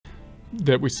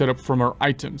that we set up from our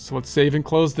items. So let's save and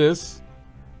close this.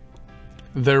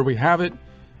 There we have it.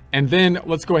 And then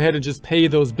let's go ahead and just pay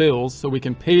those bills. So we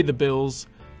can pay the bills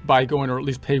by going, or at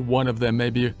least pay one of them.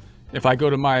 Maybe if I go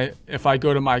to my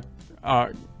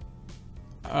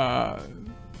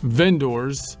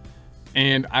vendors,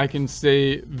 and I can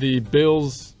say the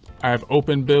bills, I have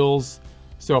open bills.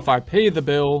 So if I pay the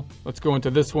bill, let's go into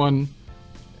this one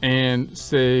and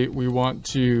say we want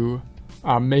to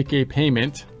make a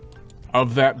payment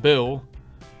of that bill.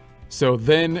 So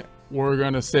then we're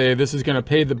going to say this is going to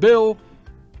pay the bill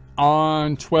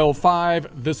on 12/5.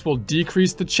 This will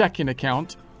decrease the checking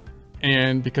account.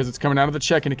 And because it's coming out of the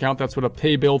checking account, that's what a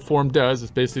pay bill form does.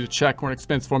 It's basically a check or an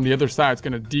expense form. The other side is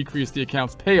going to decrease the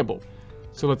accounts payable.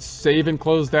 So let's save and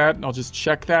close that, and I'll just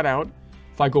check that out.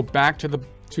 If I go back to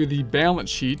the balance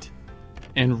sheet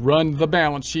and run the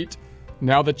balance sheet,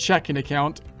 now the checking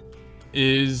account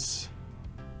is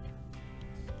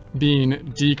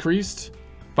being decreased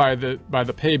by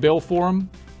the pay bill form.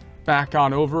 Back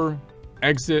on over,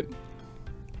 exit,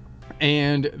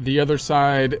 and the other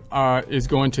side is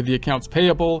going to the accounts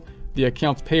payable. The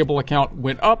accounts payable account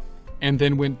went up and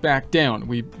then went back down.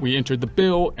 We entered the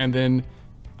bill, and then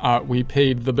we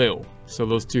paid the bill. So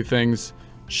those two things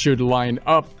should line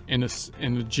up in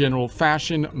a general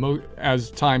fashion.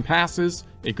 As time passes,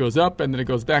 it goes up and then it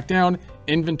goes back down.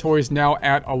 Inventory is now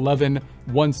at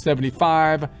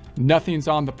 11,175. Nothing's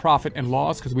on the profit and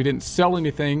loss because we didn't sell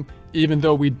anything, even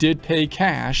though we did pay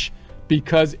cash,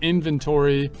 because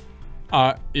inventory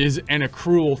is an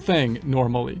accrual thing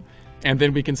normally. And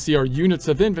then we can see our units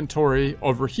of inventory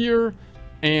over here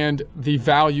and the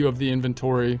value of the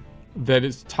inventory that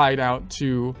is tied out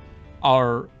to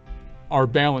our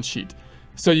balance sheet.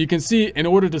 So you can see, in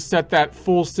order to set that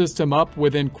full system up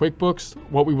within QuickBooks,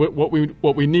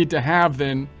 what we need to have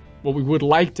then, what we would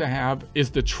like to have,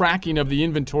 is the tracking of the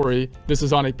inventory. This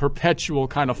is on a perpetual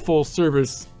kind of full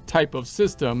service type of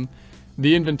system.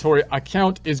 The inventory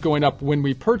account is going up when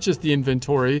we purchase the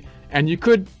inventory, and you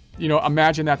could,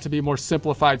 imagine that to be a more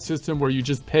simplified system where you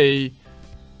just pay,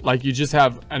 like you just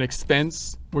have an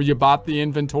expense where you bought the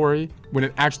inventory. When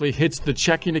it actually hits the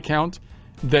checking account,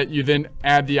 that you then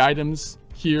add the items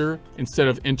here instead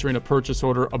of entering a purchase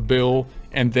order, a bill,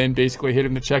 and then basically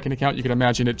hitting the checking account. You can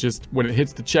imagine it just, when it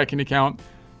hits the checking account,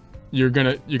 you're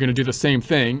gonna do the same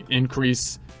thing,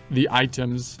 increase the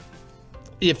items.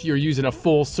 If you're using a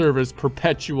full service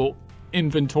perpetual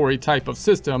inventory type of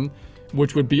system,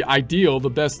 which would be ideal,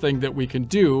 the best thing that we can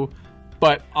do,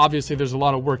 but obviously there's a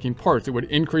lot of working parts. It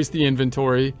would increase the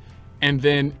inventory, and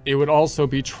then it would also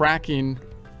be tracking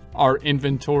our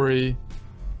inventory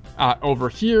over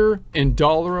here in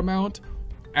dollar amount,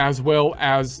 as well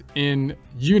as in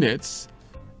units.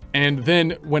 And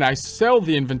then when I sell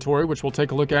the inventory, which we'll take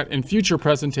a look at in future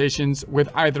presentations, with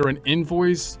either an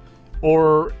invoice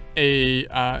or a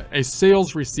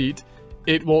sales receipt,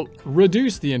 it will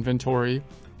reduce the inventory.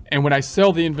 And when I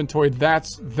sell the inventory,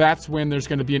 that's when there's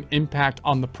going to be an impact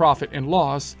on the profit and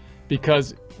loss,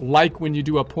 because like when you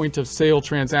do a point of sale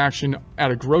transaction at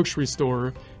a grocery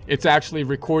store, it's actually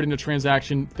recording a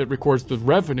transaction that records the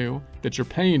revenue that you're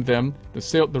paying them,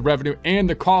 the revenue, and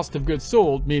the cost of goods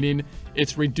sold, meaning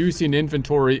it's reducing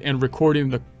inventory and recording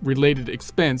the related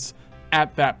expense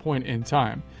at that point in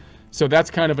time. So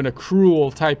that's kind of an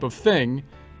accrual type of thing,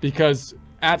 because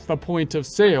at the point of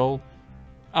sale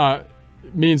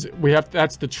means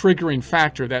that's the triggering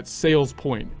factor. That sales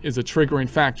point is a triggering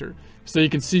factor. So you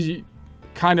can see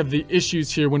kind of the issues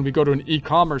here when we go to an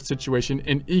e-commerce situation.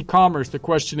 In e-commerce, the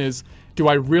question is, do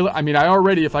I really, I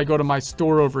already, if I go to my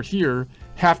store over here,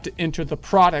 have to enter the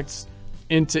products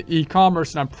into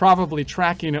e-commerce, and I'm probably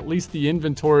tracking at least the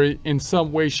inventory in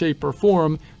some way, shape, or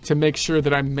form to make sure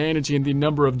that I'm managing the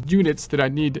number of units that I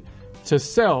need to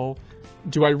sell.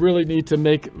 Do I really need to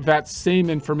make that same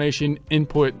information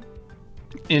input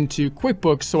into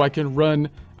QuickBooks so I can run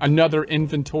another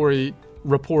inventory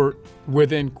report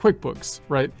within QuickBooks,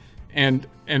 right? And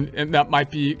that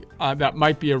might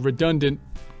be a redundant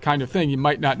kind of thing. You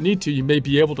might not need to. You may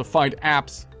be able to find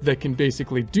apps that can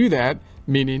basically do that,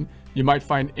 meaning you might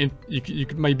find you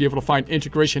might be able to find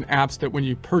integration apps that when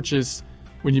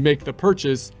you make the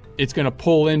purchase, it's going to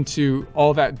pull into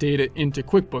all that data into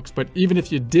QuickBooks. But even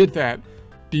if you did that,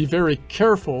 be very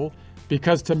careful,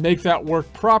 because to make that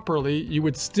work properly, you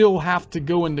would still have to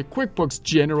go into QuickBooks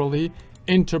generally,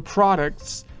 into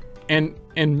products, and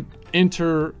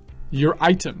enter your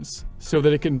items so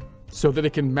that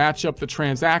it can match up the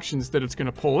transactions that it's going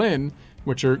to pull in,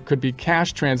 which could be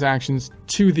cash transactions,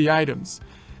 to the items.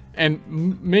 And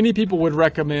many people would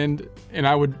recommend, and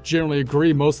I would generally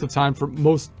agree most of the time, for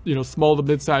most small to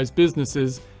mid-sized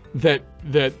businesses, that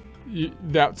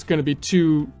that's going to be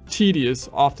too tedious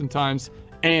oftentimes.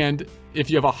 And if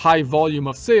you have a high volume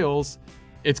of sales,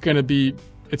 it's going to be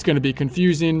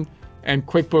confusing, and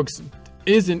QuickBooks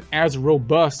isn't as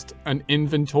robust an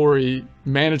inventory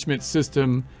management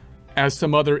system as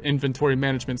some other inventory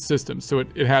management systems. So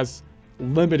it has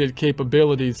limited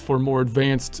capabilities for more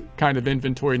advanced kind of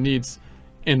inventory needs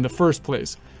in the first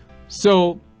place.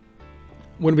 So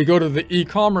when we go to the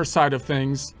e-commerce side of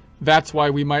things, that's why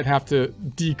we might have to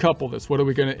decouple this. What are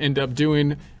we going to end up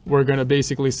doing? We're going to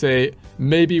basically say,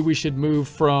 maybe we should move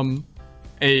from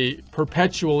a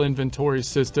perpetual inventory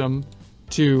system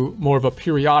to more of a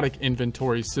periodic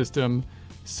inventory system,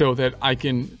 so that I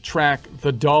can track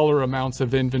the dollar amounts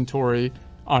of inventory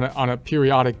on a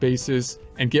periodic basis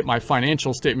and get my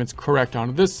financial statements correct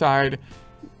on this side.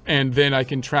 And then I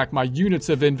can track my units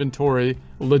of inventory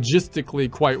logistically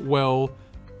quite well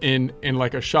in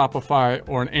like a Shopify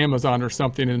or an Amazon or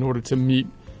something, in order to meet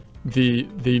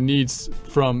the needs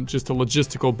from just a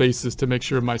logistical basis to make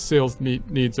sure my sales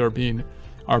needs are being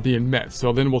met.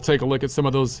 So then we'll take a look at some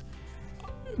of those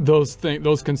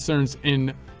concerns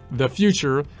in the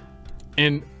future.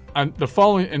 And the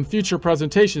following in future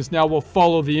presentations, now we'll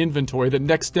follow the inventory. The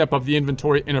next step of the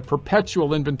inventory in a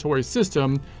perpetual inventory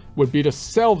system would be to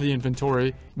sell the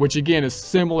inventory, which again is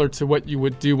similar to what you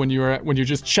would do when you're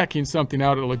just checking something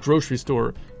out at a grocery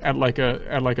store at like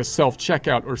a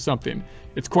self-checkout or something.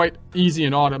 It's quite easy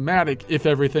and automatic if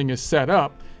everything is set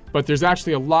up, but there's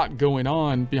actually a lot going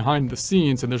on behind the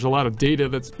scenes, and there's a lot of data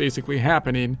that's basically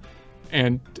happening,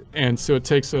 and so it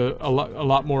takes a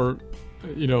lot more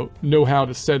know how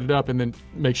to set it up and then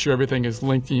make sure everything is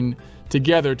linking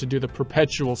together to do the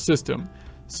perpetual system.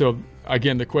 So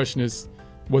again, the question is,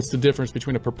 what's the difference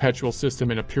between a perpetual system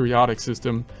and a periodic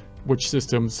system? Which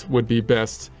systems would be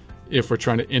best if we're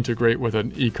trying to integrate with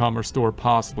an e-commerce store?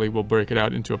 Possibly we'll break it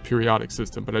out into a periodic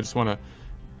system, but I just want to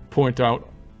point out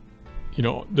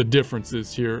the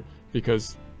differences here,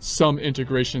 because some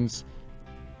integrations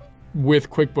with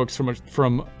QuickBooks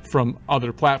from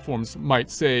other platforms might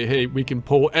say, hey, we can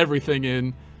pull everything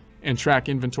in and track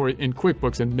inventory in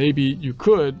QuickBooks, and maybe you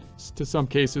could to some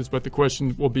cases, but the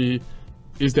question will be,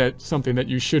 is that something that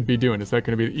you should be doing? Is that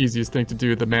going to be the easiest thing to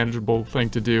do, the manageable thing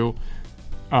to do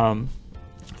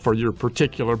for your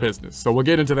particular business? So we'll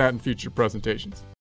get into that in future presentations.